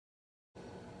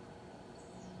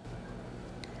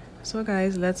So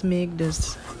guys, let's make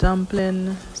this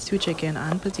dumpling, stewed chicken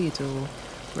and potato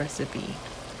recipe.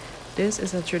 This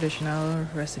is a traditional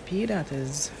recipe that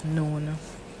is known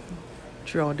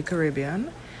throughout the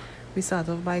Caribbean. We start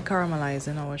off by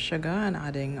caramelizing our sugar and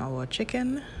adding our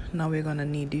chicken. Now we're gonna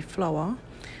need the flour.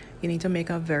 You need to make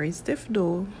a very stiff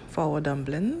dough for our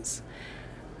dumplings.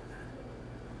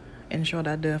 Ensure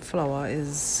that the flour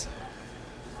is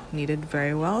kneaded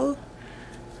very well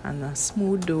and a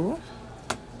smooth dough,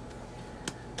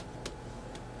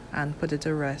 and put it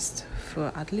to rest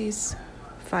for at least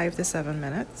 5 to 7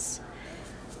 minutes.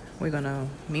 We're gonna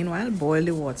meanwhile boil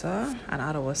the water and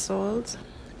add our salt,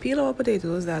 peel our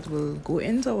potatoes that will go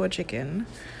into our chicken,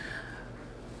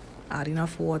 add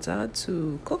enough water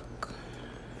to cook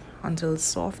until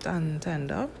soft and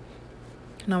tender.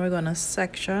 Now we're gonna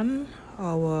section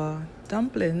our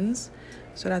dumplings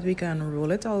so that we can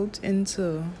roll it out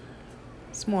into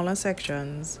smaller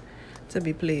sections to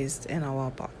be placed in our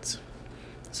pot.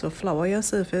 So flour your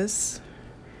surface,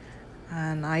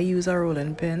 and I use a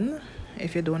rolling pin.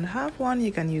 If you don't have one,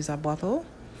 you can use a bottle.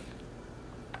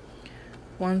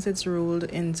 Once it's rolled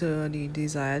into the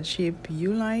desired shape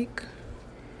you like,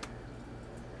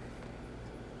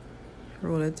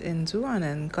 roll it into and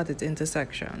then cut it into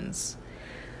sections.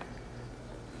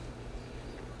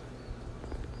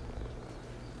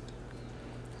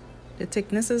 The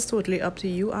thickness is totally up to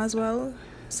you as well.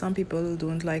 Some people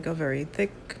don't like a very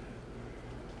thick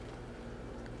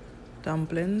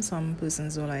dumpling, some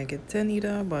persons don't like it thin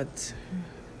either, but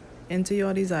into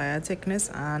your desired thickness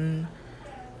and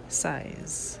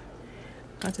size.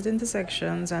 Cut it into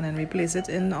sections and then we place it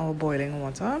in our boiling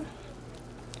water.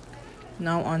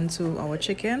 Now onto our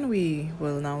chicken. We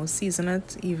will now season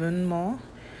it even more.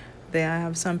 There I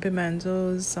have some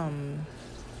pimentos, some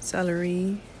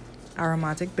celery,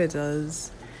 aromatic bitters,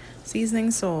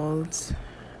 seasoning salt,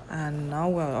 and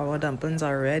now our dumplings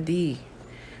are ready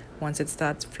once it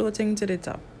starts floating to the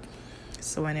top.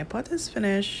 So when your pot is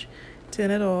finished, turn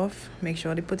it off, make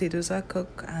sure the potatoes are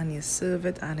cooked, and you serve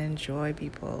it and enjoy,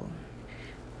 people.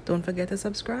 Don't forget to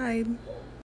subscribe.